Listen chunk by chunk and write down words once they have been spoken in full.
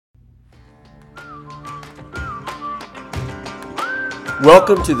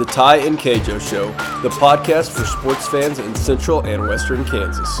Welcome to the Ty and Kjo Show, the podcast for sports fans in Central and Western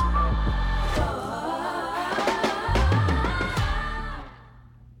Kansas.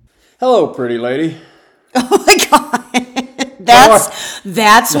 Hello, pretty lady. Oh my God,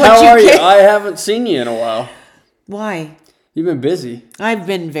 that's what How you are you? get. I haven't seen you in a while. Why? You've been busy. I've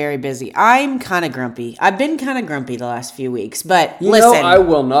been very busy. I'm kind of grumpy. I've been kind of grumpy the last few weeks, but You listen. know, I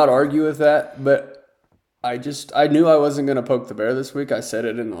will not argue with that, but I knew I wasn't going to poke the bear this week. I said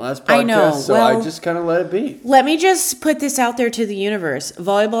it in the last podcast, I know. So Well, I just kind of let it be. Let me just put this out there to the universe.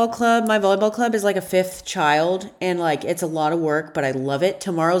 Volleyball club, my volleyball club is like a fifth child, and like it's a lot of work, but I love it.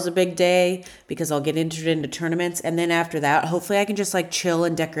 Tomorrow's a big day because I'll get entered into tournaments, and then after that, hopefully I can just like chill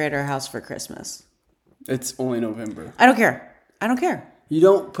and decorate our house for Christmas. It's only November. I don't care. You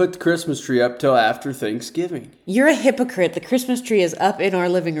don't put the Christmas tree up till after Thanksgiving. You're a hypocrite. The Christmas tree is up in our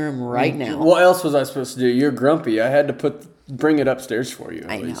living room right now. What else was I supposed to do? You're grumpy. I had to bring it upstairs for you.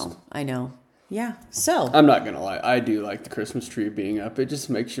 I know. Yeah. So I'm not gonna lie. I do like the Christmas tree being up. It just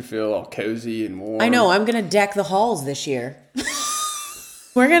makes you feel all cozy and warm. I know. I'm gonna deck the halls this year.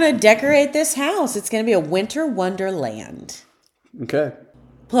 We're gonna decorate this house. It's gonna be a winter wonderland. Okay.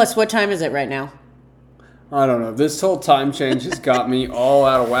 Plus, what time is it right now? I don't know. This whole time change has got me all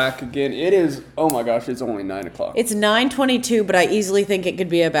out of whack again. It is. Oh my gosh! It's only 9 o'clock. It's 9:22, but I easily think it could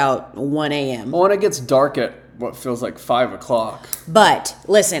be about 1 a.m. Well, when it gets dark at what feels like 5 o'clock. But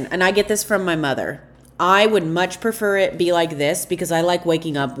listen, and I get this from my mother. I would much prefer it be like this because I like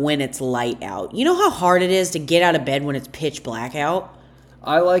waking up when it's light out. You know how hard it is to get out of bed when it's pitch black out?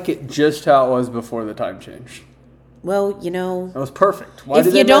 I like it just how it was before the time change. Well, you know, That was perfect. Why if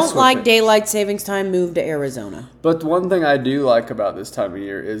did you they mess don't with like it? daylight savings time, move to Arizona. But the one thing I do like about this time of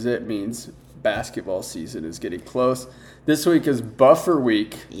year is it means basketball season is getting close. This week is buffer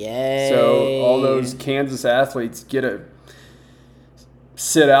week. Yay. So all those Kansas athletes get to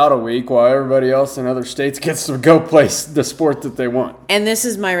sit out a week while everybody else in other states gets to go play the sport that they want. And this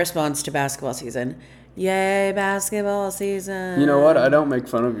is my response to basketball season. Yay, basketball season. You know what? I don't make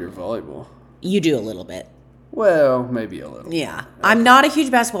fun of your volleyball. You do a little bit. Well, maybe a little. Yeah. I'm not a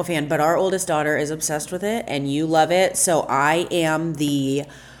huge basketball fan, but our oldest daughter is obsessed with it, and you love it. So I am the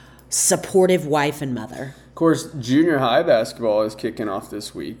supportive wife and mother. Of course, junior high basketball is kicking off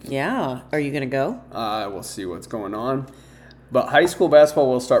this week. Yeah. Are you going to go? We'll see what's going on. But high school basketball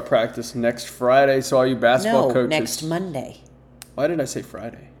will start practice next Friday, so all you basketball coaches... next Monday. Why did I say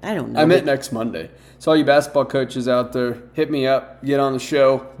Friday? I don't know. I meant next Monday. So all you basketball coaches out there, hit me up, get on the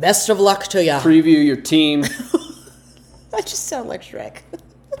show. Best of luck to ya. Preview your team. I just sound like Shrek.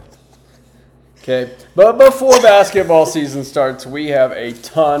 Okay. But before basketball season starts, we have a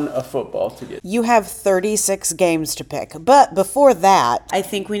ton of football to get. You have 36 games to pick. But before that, I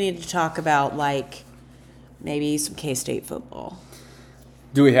think we need to talk about, like, maybe some K-State football.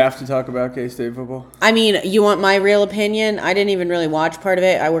 Do we have to talk about K-State football? I mean, you want my real opinion? I didn't even really watch part of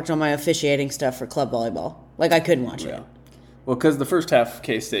it. I worked on my officiating stuff for club volleyball. Like, I couldn't watch it. Well, because the first half of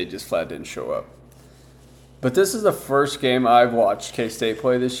K-State just flat didn't show up. But this is the first game I've watched K-State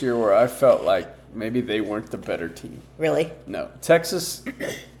play this year where I felt like maybe they weren't the better team. Really? No. Texas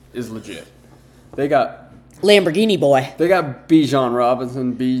is legit. They got... Lamborghini boy. They got Bijan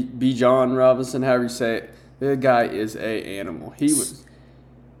Robinson, however you say it. The guy is a animal. He was...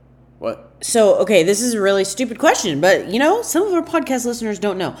 What? So, okay, this is a really stupid question, but, you know, some of our podcast listeners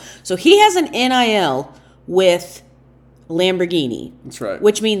don't know. So he has an NIL with Lamborghini. That's right.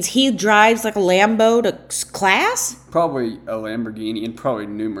 Which means he drives like a Lambo to class? Probably a Lamborghini and probably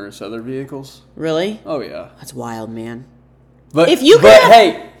numerous other vehicles. Really? Oh, yeah. That's wild, man. But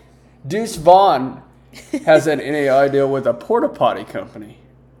hey, Deuce Vaughn has an NIL deal with a porta potty company.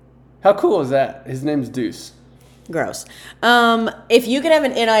 How cool is that? His name's Deuce. Gross. If you could have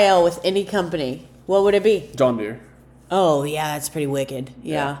an NIL with any company, what would it be? John Deere. Oh, yeah, that's pretty wicked.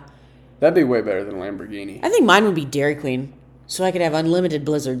 Yeah. That'd be way better than Lamborghini. I think mine would be Dairy Queen, so I could have unlimited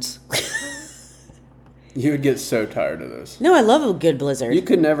blizzards. You would get so tired of those. No, I love a good blizzard. You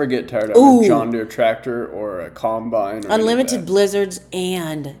could never get tired of a John Deere tractor or a combine. Or unlimited blizzards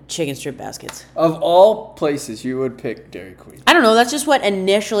and chicken strip baskets. Of all places, you would pick Dairy Queen. I don't know. That's just what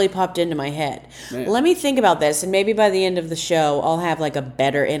initially popped into my head. Man. Let me think about this, and maybe by the end of the show, I'll have like a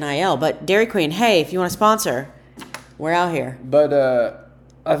better NIL. But Dairy Queen, hey, if you want to sponsor, we're out here. But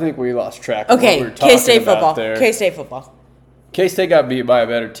I think we lost track of what we were talking K-State about football. there. K-State football. K-State got beat by a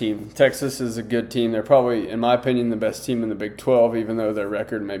better team. Texas is a good team. They're probably, in my opinion, the best team in the Big 12, even though their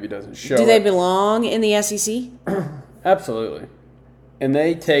record maybe doesn't show Do they it. belong in the SEC? Absolutely. and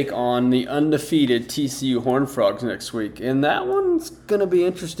they take on the undefeated TCU Horned Frogs next week. And that one's going to be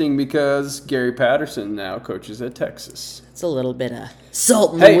interesting because Gary Patterson now coaches at Texas. It's a little bit of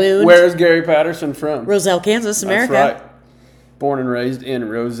salt in the wound. Where's Gary Patterson from? Roselle, Kansas, America. That's right. Born and raised in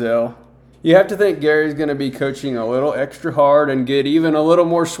Roselle. You have to think Gary's going to be coaching a little extra hard and get even a little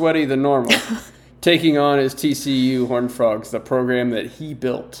more sweaty than normal. Taking on his TCU Horned Frogs, the program that he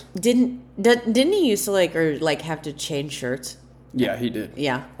built. Didn't he used to have to change shirts? Yeah, he did.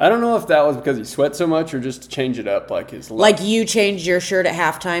 Yeah. I don't know if that was because he sweat so much or just to change it up like his look. Like you changed your shirt at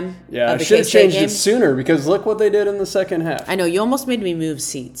halftime? Yeah, of I the should have K-State changed game? it sooner because look what they did in the second half. I know, you almost made me move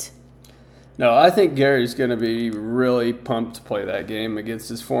seats. No, I think Gary's going to be really pumped to play that game against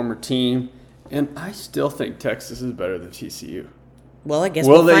his former team. And I still think Texas is better than TCU. Well, I guess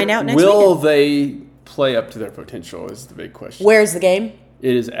we'll find out next week. Will they play up to their potential is the big question. Where's the game?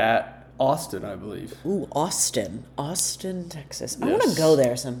 It is at Austin, I believe. Ooh, Austin, Texas. I Yes. want to go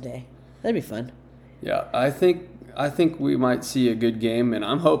there someday. That'd be fun. Yeah, I think we might see a good game, and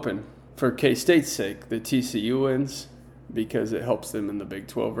I'm hoping for K-State's sake that TCU wins because it helps them in the Big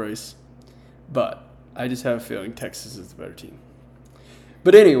 12 race. But I just have a feeling Texas is the better team.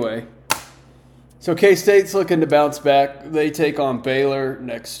 But anyway, so K-State's looking to bounce back. They take on Baylor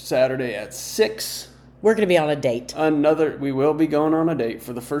next Saturday at 6. We're going to be on a date. We will be going on a date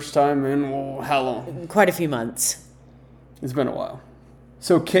for the first time in how long? Quite a few months. It's been a while.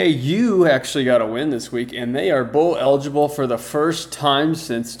 So KU actually got a win this week, and they are bowl eligible for the first time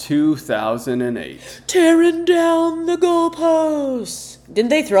since 2008. Tearing down the goalposts. Didn't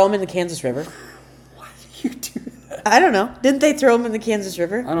they throw them in the Kansas River? Why do you do that? I don't know. Didn't they throw them in the Kansas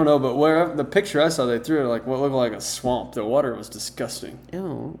River? I don't know, but where the picture I saw, they threw it like what looked like a swamp. The water was disgusting.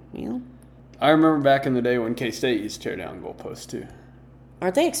 Oh, yeah. I remember back in the day when K-State used to tear down goalposts too.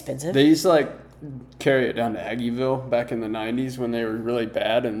 Aren't they expensive? They used to carry it down to Aggieville back in the 90s when they were really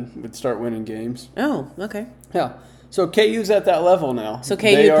bad and would start winning games. Oh, okay. Yeah. So KU's at that level now. So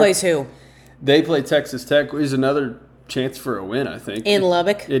KU plays who? They play Texas Tech, which is another chance for a win, I think. In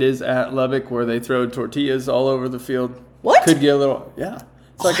Lubbock? It is at Lubbock where they throw tortillas all over the field. What? Could get a little, yeah.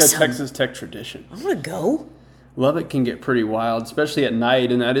 It's like a Awesome. Texas Tech tradition. I want to go. Lubbock can get pretty wild, especially at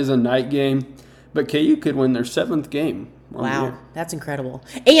night, and that is a night game. But KU could win their 7th game. Wow, that's incredible.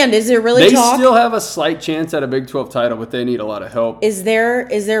 And is there really They talk? still have a slight chance at a Big 12 title, but they need a lot of help. Is there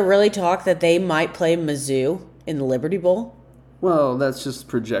really talk that they might play Mizzou in the Liberty Bowl? Well, that's just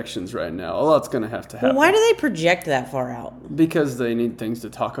projections right now. A lot's going to have to happen. Well, why do they project that far out? Because they need things to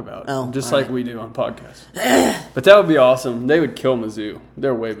talk about, just all like we do on podcasts. But that would be awesome. They would kill Mizzou.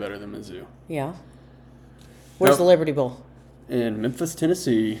 They're way better than Mizzou. Yeah. Where's the Liberty Bowl? In Memphis,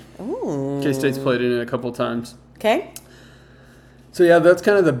 Tennessee. Ooh. K-State's played in it a couple times. Okay. So, yeah, that's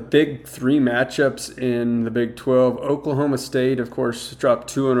kind of the big 3 matchups in the Big 12. Oklahoma State, of course, dropped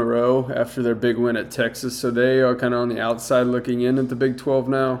 2 in a row after their big win at Texas. So they are kind of on the outside looking in at the Big 12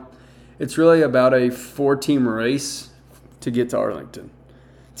 now. It's really about a 4-team race to get to Arlington.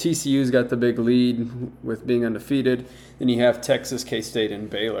 TCU's got the big lead with being undefeated. Then you have Texas, K-State, and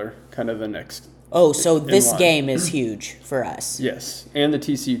Baylor, kind of the next. Oh, so this line. game is huge for us. Yes, and the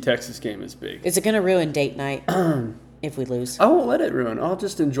TCU-Texas game is big. Is it going to ruin date night if we lose? I won't let it ruin. I'll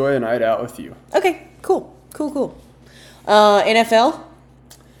just enjoy a night out with you. Okay, cool. NFL?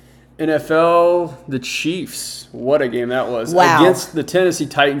 NFL, the Chiefs. What a game that was. Wow. Against the Tennessee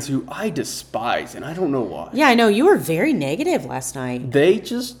Titans, who I despise, and I don't know why. Yeah, I know. You were very negative last night. They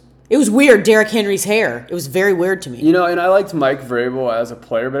just... It was weird, Derrick Henry's hair. It was very weird to me. You know, and I liked Mike Vrabel as a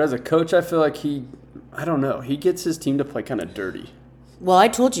player, but as a coach, I feel like he gets his team to play kind of dirty. Well, I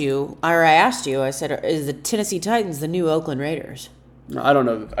told you, or I asked you, I said, is the Tennessee Titans the new Oakland Raiders? No, I don't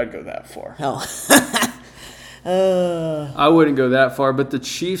know that I'd go that far. Oh. I wouldn't go that far, but the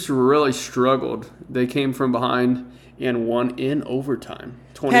Chiefs really struggled. They came from behind and won in overtime,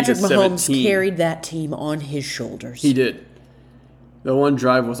 20-17. Patrick Mahomes carried that team on his shoulders. He did. The one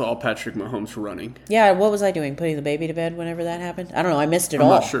drive was all Patrick Mahomes running. Yeah, what was I doing? Putting the baby to bed whenever that happened? I don't know. I missed it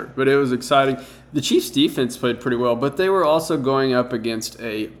all. I'm not sure, but it was exciting. The Chiefs' defense played pretty well, but they were also going up against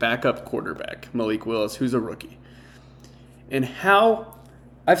a backup quarterback, Malik Willis, who's a rookie. And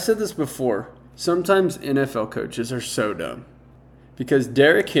I've said this before, sometimes NFL coaches are so dumb. Because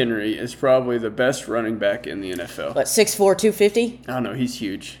Derrick Henry is probably the best running back in the NFL. What, 6'4", 250? I don't know, he's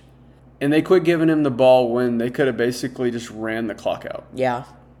huge. And they quit giving him the ball when they could have basically just ran the clock out. Yeah.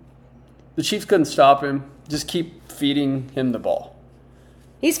 The Chiefs couldn't stop him. Just keep feeding him the ball.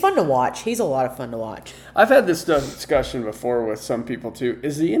 He's fun to watch. He's a lot of fun to watch. I've had this discussion before with some people, too.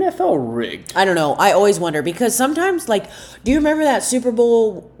 Is the NFL rigged? I don't know. I always wonder because sometimes, do you remember that Super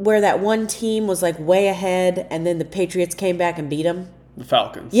Bowl where that one team was, way ahead and then the Patriots came back and beat them? The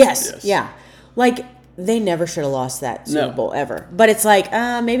Falcons. Yes. Yeah. Like, they never should have lost that Super Bowl ever. But it's like,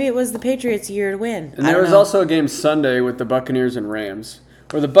 maybe it was the Patriots' year to win. And there was also a game Sunday with the Buccaneers and Rams,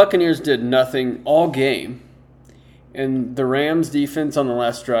 where the Buccaneers did nothing all game. And the Rams defense on the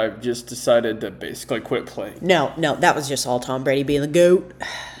last drive just decided to basically quit playing. No, that was just all Tom Brady being the GOAT.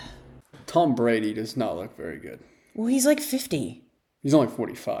 Tom Brady does not look very good. Well, he's like 50. He's only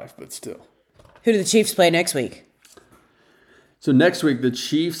 45, but still. Who do the Chiefs play next week? So next week, the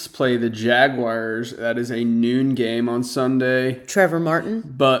Chiefs play the Jaguars. That is a noon game on Sunday. Trevor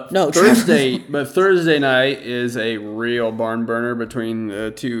Martin? Thursday night is a real barn burner between the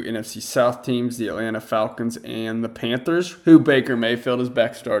two NFC South teams, the Atlanta Falcons and the Panthers, who Baker Mayfield is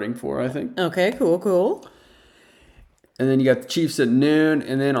back starting for, I think. Okay, cool. And then you got the Chiefs at noon.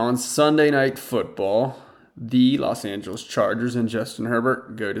 And then on Sunday Night Football, the Los Angeles Chargers and Justin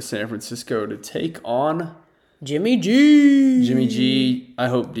Herbert go to San Francisco to take on Jimmy G. I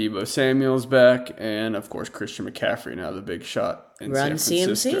hope Deebo Samuel's back. And, of course, Christian McCaffrey, now the big shot in San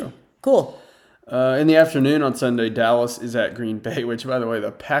Francisco. CMC. Cool. In the afternoon on Sunday, Dallas is at Green Bay, which, by the way,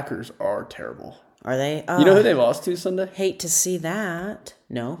 the Packers are terrible. Are they? You know who they lost to Sunday? Hate to see that.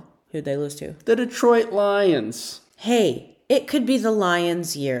 No. Who'd they lose to? The Detroit Lions. Hey, it could be the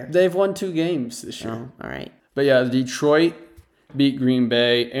Lions' year. They've won 2 games this year. Oh, all right. But, yeah, Detroit beat Green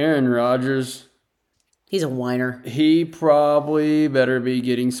Bay. Aaron Rodgers. He's a whiner. He probably better be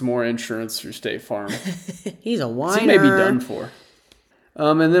getting some more insurance through State Farm. He's a whiner. He may be done for.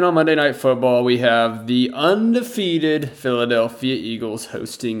 And then on Monday Night Football, we have the undefeated Philadelphia Eagles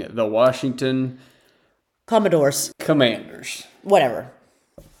hosting the Washington Commodores. Commanders. Whatever.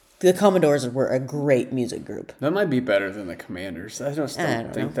 The Commodores were a great music group. That might be better than the Commanders. I don't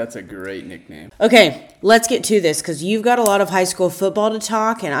think that's a great nickname. Okay, let's get to this because you've got a lot of high school football to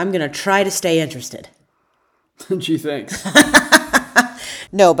talk, and I'm going to try to stay interested. Gee, thanks.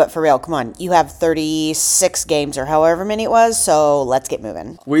 No, but for real, come on. You have 36 games or however many it was, so let's get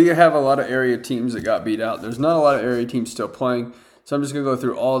moving. We have a lot of area teams that got beat out. There's not a lot of area teams still playing, so I'm just going to go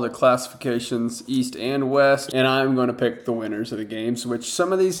through all the classifications, East and West, and I'm going to pick the winners of the games, which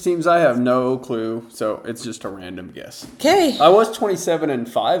some of these teams I have no clue, so it's just a random guess. Okay. I was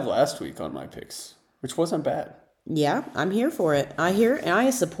 27-5 last week on my picks, which wasn't bad. Yeah, I'm here for it. I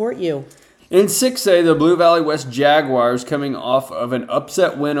support you. In 6A, the Blue Valley West Jaguars, coming off of an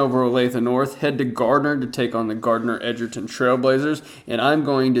upset win over Olathe North, head to Gardner to take on the Gardner-Edgerton Trailblazers, and I'm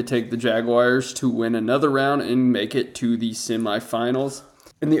going to take the Jaguars to win another round and make it to the semifinals.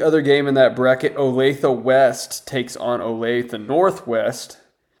 In the other game in that bracket, Olathe West takes on Olathe Northwest.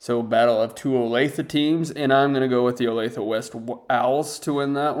 So, battle of 2 Olathe teams, and I'm going to go with the Olathe West Owls to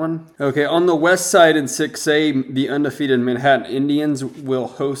win that one. Okay, on the west side in 6A, the undefeated Manhattan Indians will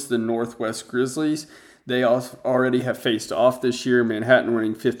host the Northwest Grizzlies. They already have faced off this year, Manhattan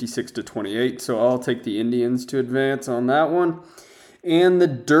winning 56-28, so I'll take the Indians to advance on that one. And the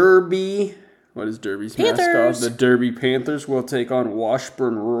Derby, what is Derby's mascot? The Derby Panthers will take on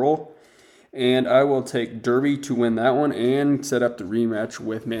Washburn Rural. And I will take Derby to win that one and set up the rematch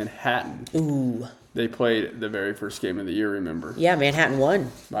with Manhattan. Ooh. They played the very first game of the year, remember? Yeah, Manhattan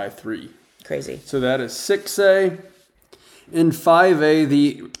won. By 3. Crazy. So that is 6A. In 5A,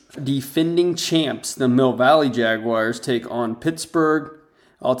 the defending champs, the Mill Valley Jaguars, take on Pittsburgh.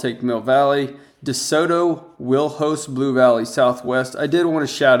 I'll take Mill Valley. DeSoto will host Blue Valley Southwest. I did want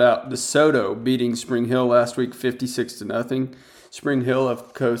to shout out DeSoto beating Spring Hill last week 56-0. Spring Hill,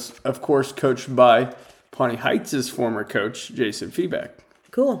 of course, coached by Pawnee Heights' former coach, Jason Feeback.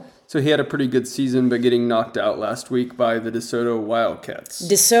 Cool. So he had a pretty good season, but getting knocked out last week by the DeSoto Wildcats.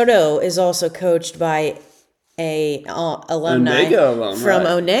 DeSoto is also coached by a alumni from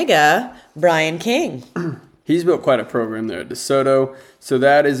Onega, Brian King. He's built quite a program there at DeSoto. So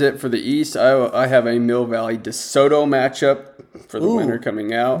that is it for the East. I have a Mill Valley DeSoto matchup for the winner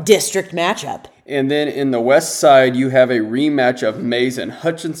coming out. District matchup. And then in the west side, you have a rematch of Mays and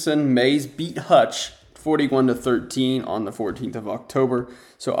Hutchinson. Mays beat Hutch 41-13 on the 14th of October.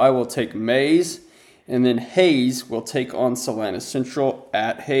 So I will take Mays. And then Hayes will take on Salina Central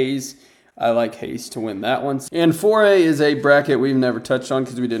at Hayes. I like Hayes to win that one. And 4A is a bracket we've never touched on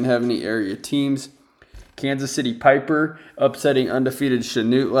because we didn't have any area teams. Kansas City Piper upsetting undefeated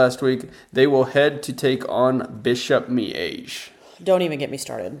Chanute last week. They will head to take on Bishop Miege. Don't even get me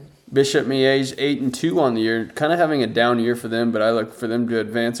started. Bishop Miege 8-2 on the year, kind of having a down year for them, but I look for them to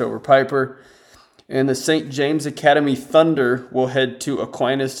advance over Piper. And the St. James Academy Thunder will head to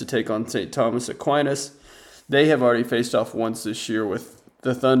Aquinas to take on St. Thomas Aquinas. They have already faced off once this year with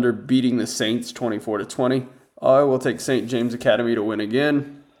the Thunder beating the Saints 24-20. I will take St. James Academy to win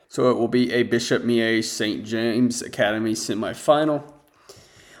again. So it will be a Bishop Miege St. James Academy semifinal.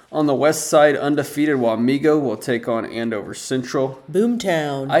 On the west side, undefeated Wamego will take on Andover Central.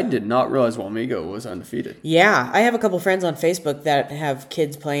 Boomtown. I did not realize Wamego was undefeated. Yeah, I have a couple friends on Facebook that have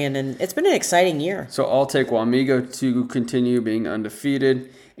kids playing, and it's been an exciting year. So I'll take Wamego to continue being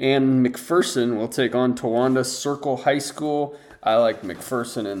undefeated. And McPherson will take on Towanda Circle High School. I like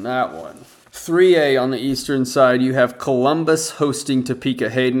McPherson in that one. 3A on the eastern side, you have Columbus hosting Topeka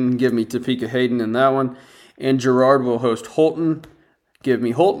Hayden. Give me Topeka Hayden in that one. And Girard will host Holton. Give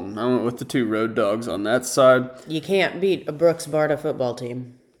me Holton. I went with the 2 Road Dogs on that side. You can't beat a Brooks Barta football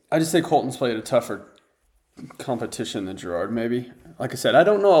team. I just think Holton's played a tougher competition than Girard, maybe. Like I said, I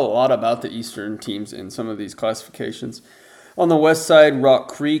don't know a lot about the eastern teams in some of these classifications. On the west side, Rock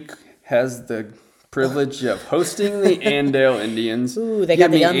Creek has the privilege of hosting the Andale Indians. Ooh, they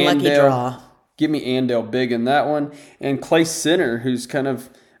got the unlucky draw. Give me Andale big in that one. And Clay Center, who's kind of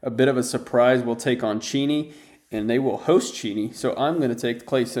a bit of a surprise, will take on Cheney. And they will host Cheney. So I'm going to take the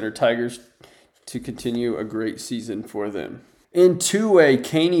Clay Center Tigers to continue a great season for them. In 2A,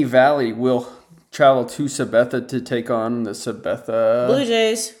 Caney Valley will travel to Sabetha to take on the Sabetha Blue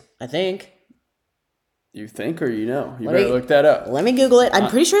Jays, I think. You think or you know? You better look that up. Let me Google it. I'm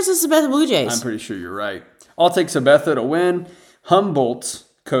pretty sure it's the Sabetha Blue Jays. I'm pretty sure you're right. I'll take Sabetha to win. Humboldt,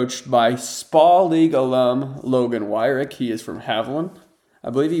 coached by Spa League alum Logan Wyrick. He is from Haviland. I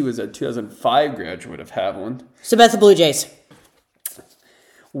believe he was a 2005 graduate of Haviland. Sabetha Blue Jays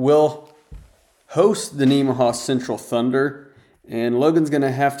will host the Nemaha Central Thunder. And Logan's going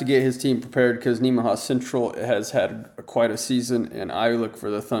to have to get his team prepared because Nemaha Central has had quite a season. And I look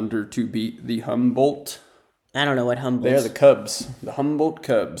for the Thunder to beat the Humboldt. I don't know what Humboldt is. They're the Cubs. The Humboldt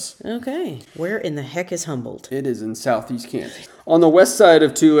Cubs. Okay. Where in the heck is Humboldt? It is in southeast Kansas. On the west side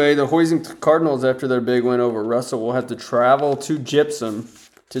of 2A, the Hoisington Cardinals, after their big win over Russell, will have to travel to Gypsum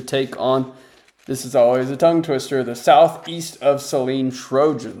to take on, this is always a tongue twister, the southeast of Saline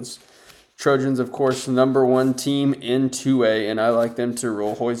Trojans. Trojans, of course, number 1 team in 2A, and I like them to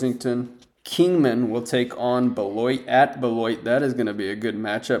roll Hoisington. Kingman will take on Beloit at Beloit. That is going to be a good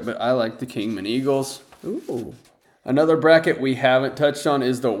matchup, but I like the Kingman Eagles. Ooh. Another bracket we haven't touched on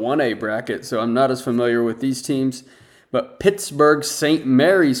is the 1A bracket, so I'm not as familiar with these teams. But Pittsburgh St.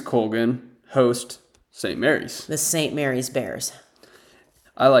 Mary's Colgan host St. Mary's. The St. Mary's Bears.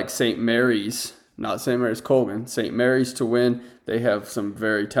 I like St. Mary's, not St. Mary's Colgan. St. Mary's to win. They have some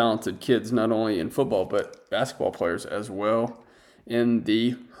very talented kids, not only in football, but basketball players as well, in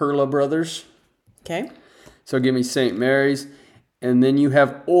the Hurla brothers. Okay. So give me St. Mary's. And then you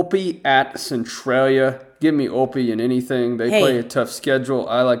have Olpe at Centralia. Give me Olpe in anything. They play a tough schedule.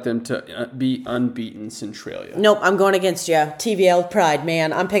 I like them to be unbeaten Centralia. Nope, I'm going against you. TVL pride,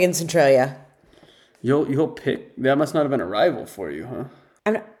 man. I'm picking Centralia. You'll pick. That must not have been a rival for you,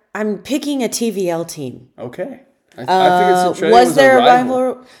 huh? I'm picking a TVL team. Okay. I figured Centralia was there a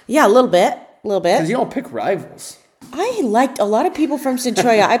rival? Yeah, a little bit. Because you don't pick rivals. I liked a lot of people from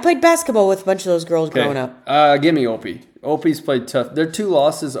Centralia. I played basketball with a bunch of those girls growing up. Give me Olpe. Olpe's played tough. Their 2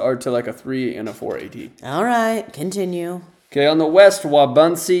 losses are to like a 3 and a 4 AT. All right, continue. Okay, on the west,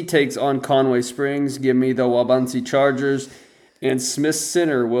 Wabaunsee takes on Conway Springs. Give me the Wabaunsee Chargers. And Smith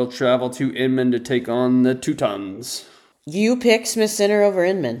Center will travel to Inman to take on the Teutons. You pick Smith Center over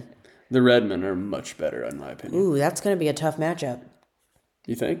Inman. The Redmen are much better, in my opinion. Ooh, that's going to be a tough matchup.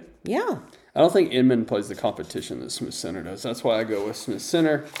 You think? Yeah. I don't think Inman plays the competition that Smith Center does. That's why I go with Smith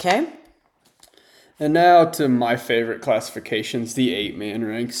Center. Okay. And now to my favorite classifications, the 8-man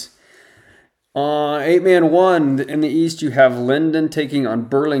ranks. 8-man 1, in the East, you have Linden taking on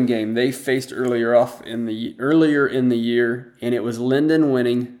Burlingame. They faced earlier in the year, and it was Linden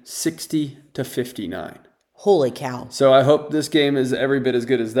winning 60-59. Holy cow. So I hope this game is every bit as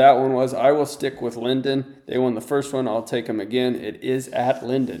good as that one was. I will stick with Linden. They won the first one. I'll take them again. It is at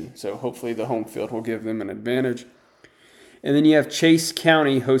Linden, so hopefully the home field will give them an advantage. And then you have Chase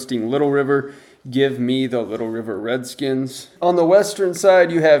County hosting Little River. Give me the Little River Redskins. On the western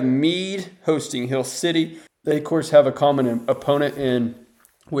side, you have Meade hosting Hill City. They, of course, have a common opponent in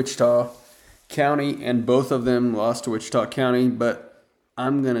Wichita County, and both of them lost to Wichita County, but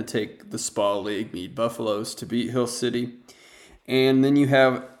I'm going to take the Spa League Meade Buffaloes to beat Hill City. And then you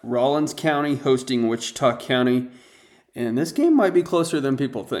have Rollins County hosting Wichita County. And this game might be closer than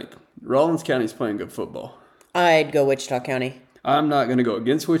people think. Rollins County's playing good football. I'd go Wichita County. I'm not going to go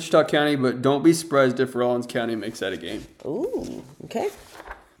against Wichita County, but don't be surprised if Rollins County makes that a game. Ooh, okay.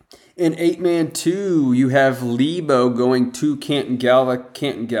 In 8-man 2, you have Lebo going to Canton Galva.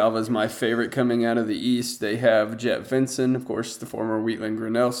 Canton Galva is my favorite coming out of the East. They have Jet Vinson, of course, the former Wheatland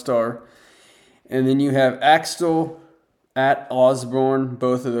Grinnell star. And then you have Axtell at Osborne.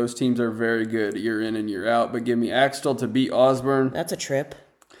 Both of those teams are very good year in and year out. But give me Axtell to beat Osborne. That's a trip.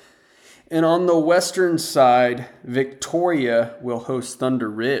 And on the western side, Victoria will host Thunder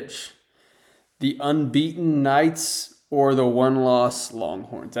Ridge. The unbeaten Knights or the one-loss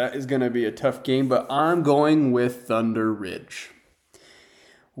Longhorns. That is going to be a tough game, but I'm going with Thunder Ridge.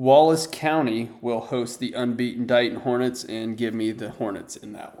 Wallace County will host the unbeaten Dighton Hornets and give me the Hornets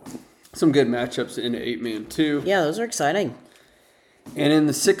in that one. Some good matchups in the 8-man too. Yeah, those are exciting. And in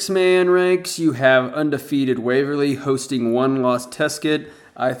the 6-man ranks, you have undefeated Waverly hosting one-loss Teskid.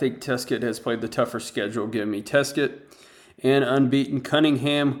 I think Teskid has played the tougher schedule. Give me Teskid. And unbeaten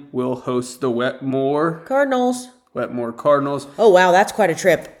Cunningham will host the Wetmore Cardinals. Oh, wow, that's quite a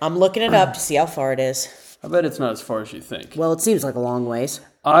trip. I'm looking it up to see how far it is. I bet it's not as far as you think. Well, it seems like a long ways.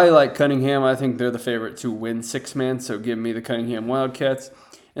 I like Cunningham. I think they're the favorite to win 6-man, so give me the Cunningham Wildcats.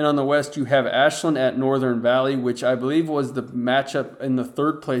 And on the west, you have Ashland at Northern Valley, which I believe was the matchup in the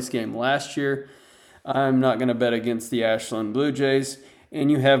third-place game last year. I'm not going to bet against the Ashland Blue Jays. And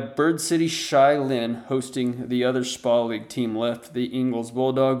you have Bird City Shiloh hosting the other Spa League team left, the Ingalls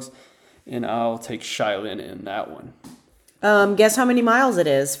Bulldogs. And I'll take Shiloh in that one. Guess how many miles it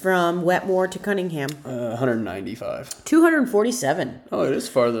is from Wetmore to Cunningham? 195. 247. Oh, it is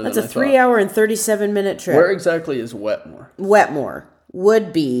farther That's than a 3-hour and 37-minute trip. Where exactly is Wetmore? Wetmore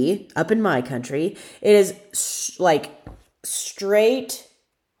would be, up in my country, it is straight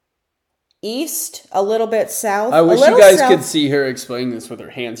east, a little bit south. I wish you guys could see her explaining this with her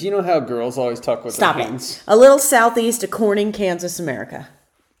hands. You know how girls always talk with their hands? A little southeast of Corning, Kansas, America.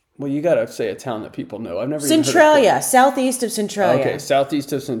 Well, you got to say a town that people know. I've never even heard of Centralia, southeast of Centralia. Okay,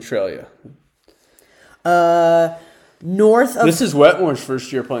 southeast of Centralia. North of... This is Wetmore's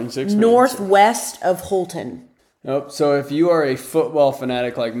first year playing 6-man. Northwest of Holton. Nope. So if you are a football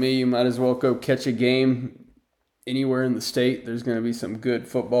fanatic like me, you might as well go catch a game anywhere in the state. There's going to be some good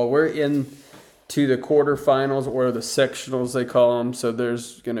football. We're in to the quarterfinals or the sectionals, they call them. So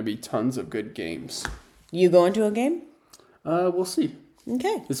there's going to be tons of good games. You going to a game? We'll see.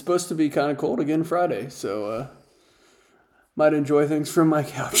 Okay. It's supposed to be kind of cold again Friday, so might enjoy things from my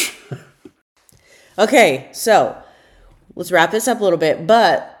couch. Okay, so let's wrap this up a little bit,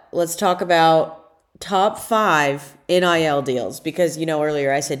 but let's talk about top 5 NIL deals because,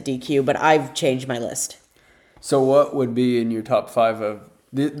 earlier I said DQ, but I've changed my list. So what would be in your top 5 of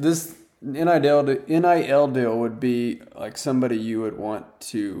this NIL deal would be like somebody you would want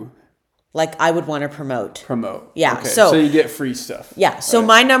to... Like I would want to promote. Yeah. Okay. So you get free stuff. Yeah. So right.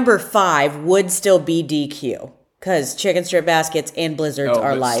 My number 5 would still be DQ because chicken strip baskets and blizzards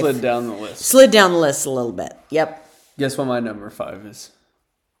are live. Slid down the list. Slid down the list a little bit. Yep. Guess what my number 5 is?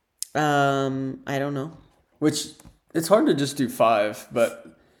 I don't know. Which it's hard to just do 5,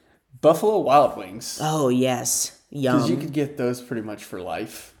 but Buffalo Wild Wings. Oh yes. Yum. Because you could get those pretty much for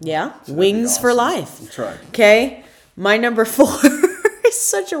life. Yeah. So wings awesome. For life. I'm trying. Okay. My number 4 is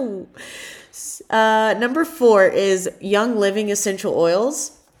such a... number 4 is Young Living essential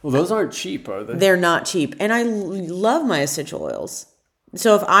oils. Well, those aren't cheap, are they? They're not cheap. And I love my essential oils.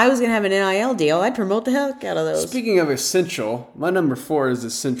 So if I was going to have an NIL deal, I'd promote the heck out of those. Speaking of essential, my number 4 is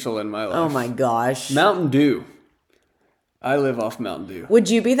essential in my life. Oh my gosh. Mountain Dew. I live off Mountain Dew. Would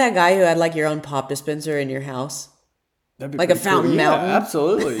you be that guy who had like your own pop dispenser in your house? That'd be like a fountain mountain? Yeah,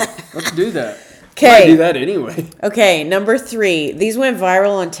 absolutely. Let's do that. Okay. I do that anyway. Okay, number 3. These went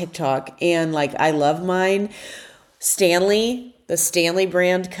viral on TikTok, and I love mine. Stanley, the Stanley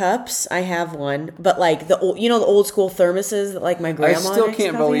brand cups. I have one, but the old school thermoses that my grandma. I still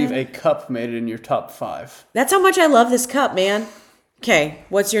can't believe a cup made it in your top 5. That's how much I love this cup, man. Okay,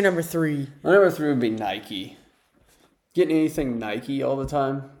 what's your number 3? My number 3 would be Nike. Getting anything Nike all the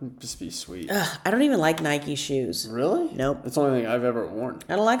time would just be sweet. Ugh, I don't even like Nike shoes. Really? Nope. That's the only thing I've ever worn.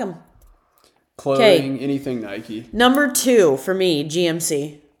 I don't like them. Clothing, anything Nike. Number 2 for me,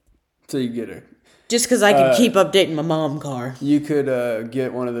 GMC. So you get it. Just because I can keep updating my mom car. You could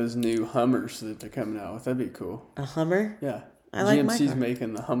get one of those new Hummers that they're coming out with. That'd be cool. A Hummer? Yeah. I like my GMC's car.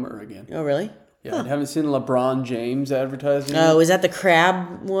 Making the Hummer again. Oh, really? Yeah. Huh. Haven't seen LeBron James advertising. Oh, is that the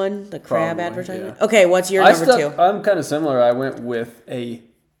crab one? The crab Probably, advertisement? Yeah. Okay, what's your number 2? I'm kind of similar. I went with a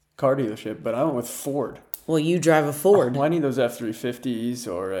car dealership, but I went with Ford. Well, you drive a Ford. Well, I need those F-350s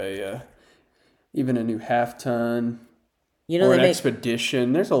or even a new half-ton or an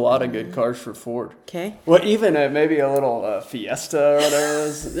Expedition. There's a lot of good cars for Ford. Okay. Well, even maybe a little Fiesta or whatever it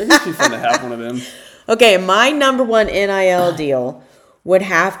is. It'd just be fun to have one of them. Okay, my number 1 NIL deal would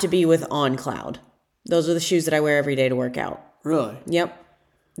have to be with OnCloud. Those are the shoes that I wear every day to work out. Really? Yep.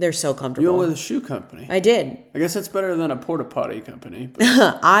 They're so comfortable. You went with a shoe company. I did. I guess that's better than a porta potty company.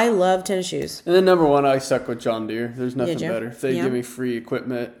 I love tennis shoes. And then number 1, I stuck with John Deere. There's nothing better. If they give me free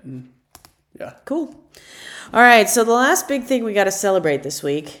equipment, Cool. All right, so the last big thing we got to celebrate this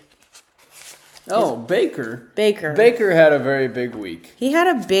week Oh, Baker. Baker. Baker had a very big week. He had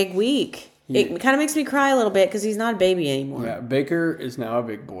a big week. It kind of makes me cry a little bit because he's not a baby anymore. Yeah, Baker is now a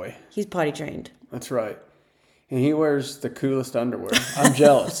big boy. He's potty trained. That's right. And he wears the coolest underwear. I'm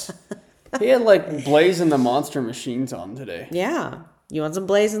jealous. He had like Blazing the Monster Machines on today. Yeah. You want some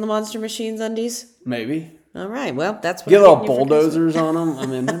Blazing the Monster Machines undies? Maybe. All right. Well, that's what Get little bulldozers on them. I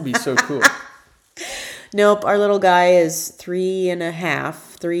mean, that'd be so cool. Nope. Our little guy is 3.5.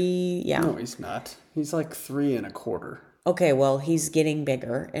 3, yeah. No, he's not. He's like 3 1/4. Okay, well, he's getting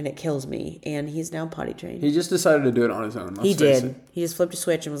bigger, and it kills me. And he's now potty trained. He just decided to do it on his own. He did. He just flipped a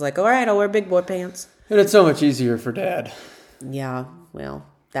switch and was like, all right, I'll wear big boy pants. And it's so much easier for Dad. Yeah, well,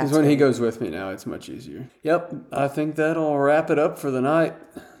 that's Because when he goes with me now, it's much easier. Yep, I think that'll wrap it up for the night.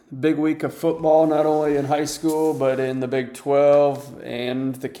 Big week of football, not only in high school, but in the Big 12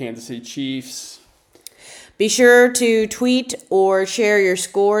 and the Kansas City Chiefs. Be sure to tweet or share your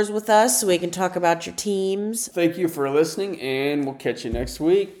scores with us so we can talk about your teams. Thank you for listening, and we'll catch you next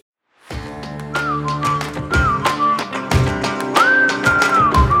week.